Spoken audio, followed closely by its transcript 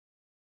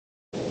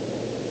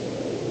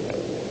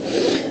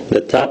The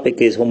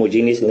topic is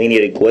homogeneous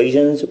linear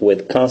equations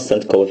with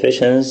constant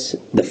coefficients,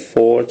 the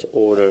fourth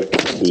order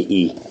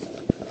DE.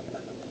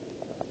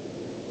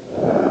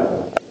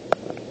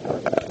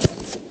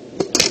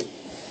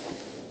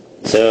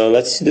 So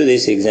let's do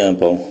this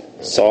example.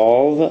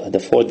 Solve the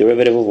fourth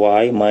derivative of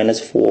y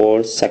minus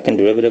 4 second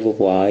derivative of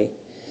y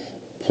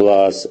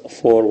plus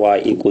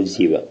 4y equals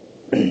 0.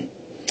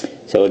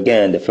 So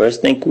again, the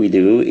first thing we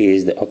do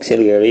is the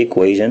auxiliary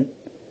equation,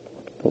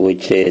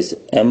 which is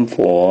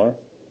m4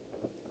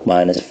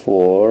 minus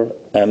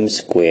 4m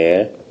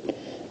squared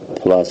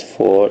plus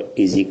 4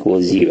 is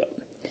equal 0.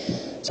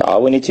 So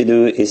all we need to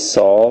do is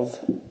solve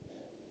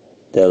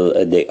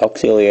the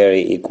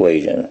auxiliary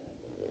equation.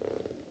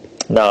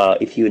 Now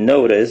if you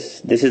notice,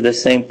 this is the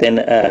same thing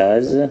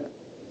as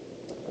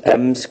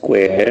m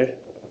squared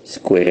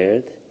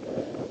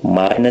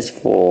minus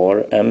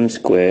 4m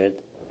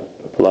squared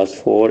plus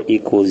 4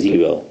 equals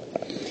 0.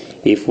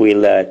 If we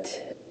let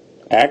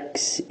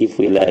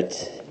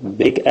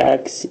big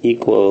X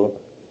equal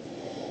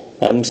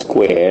m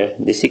squared,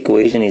 this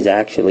equation is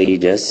actually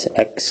just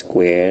x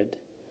squared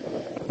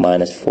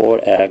minus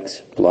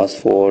 4x plus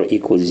 4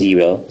 equals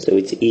 0. So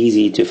it's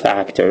easy to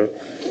factor.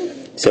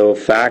 So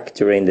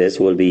factoring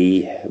this will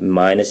be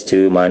minus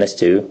 2,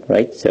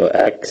 right? So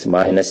x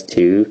minus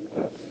 2,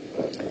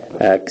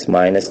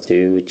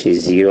 which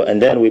is 0. And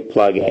then we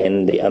plug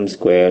in the m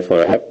squared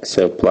for x.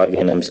 So plug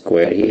in m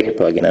squared here,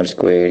 plug in m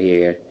squared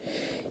here.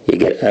 You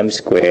get m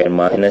squared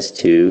minus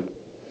 2.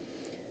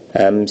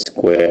 M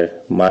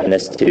squared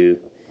minus 2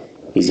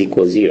 is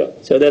equal 0.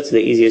 So that's the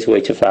easiest way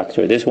to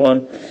factor this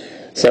one.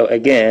 So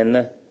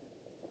again,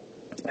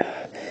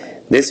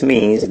 this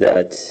means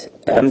that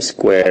m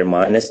squared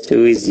minus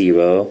 2 is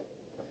 0,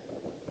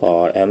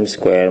 or m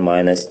squared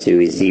minus 2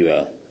 is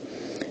 0.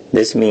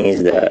 This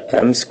means that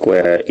m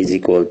squared is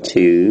equal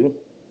to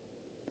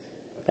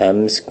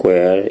m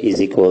squared is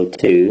equal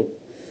to,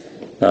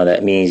 now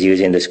that means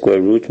using the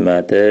square root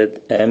method,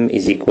 m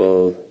is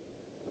equal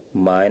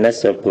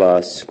minus or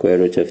plus square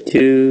root of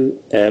 2,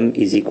 m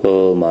is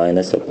equal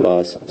minus or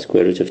plus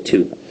square root of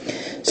 2.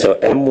 So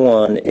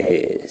m1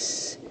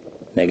 is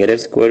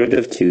negative square root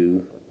of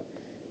 2,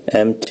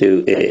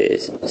 m2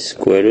 is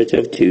square root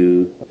of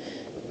 2,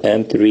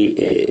 m3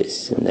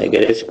 is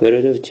negative square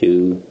root of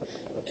 2,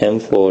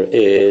 m4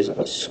 is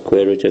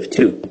square root of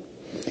 2.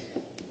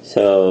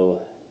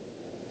 So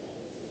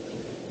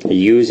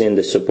using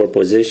the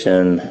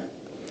superposition,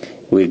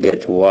 we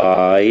get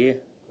y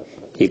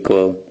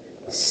equal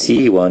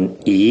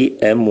c1e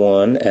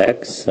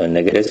m1x, so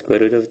negative square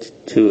root of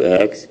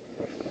 2x,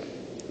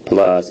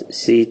 plus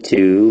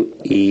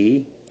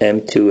c2e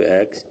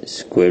m2x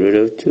square root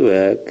of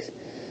 2x,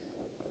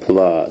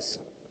 plus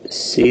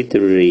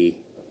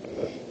c3e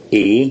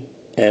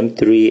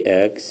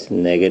m3x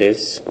negative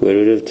square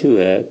root of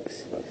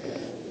 2x,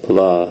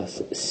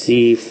 plus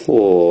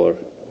c4e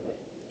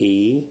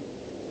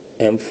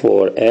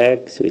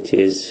m4x, which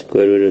is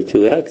square root of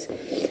 2x.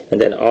 And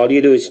then all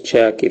you do is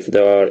check if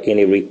there are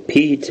any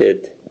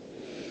repeated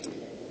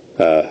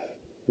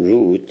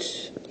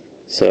roots.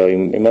 So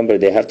remember,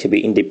 they have to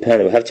be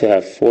independent. We have to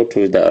have 4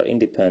 roots that are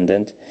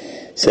independent.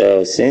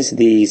 So since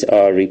these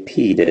are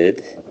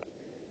repeated,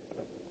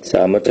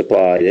 so I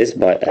multiply this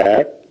by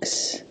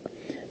x,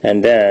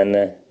 and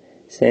then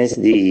since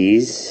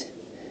these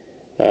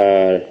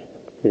are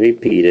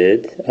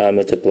repeated, I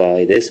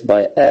multiply this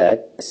by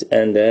x,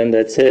 and then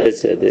that's it.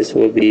 So this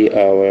will be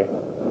our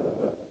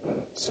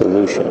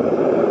solution.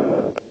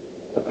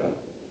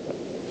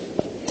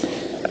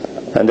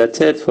 And that's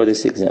it for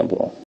this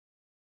example.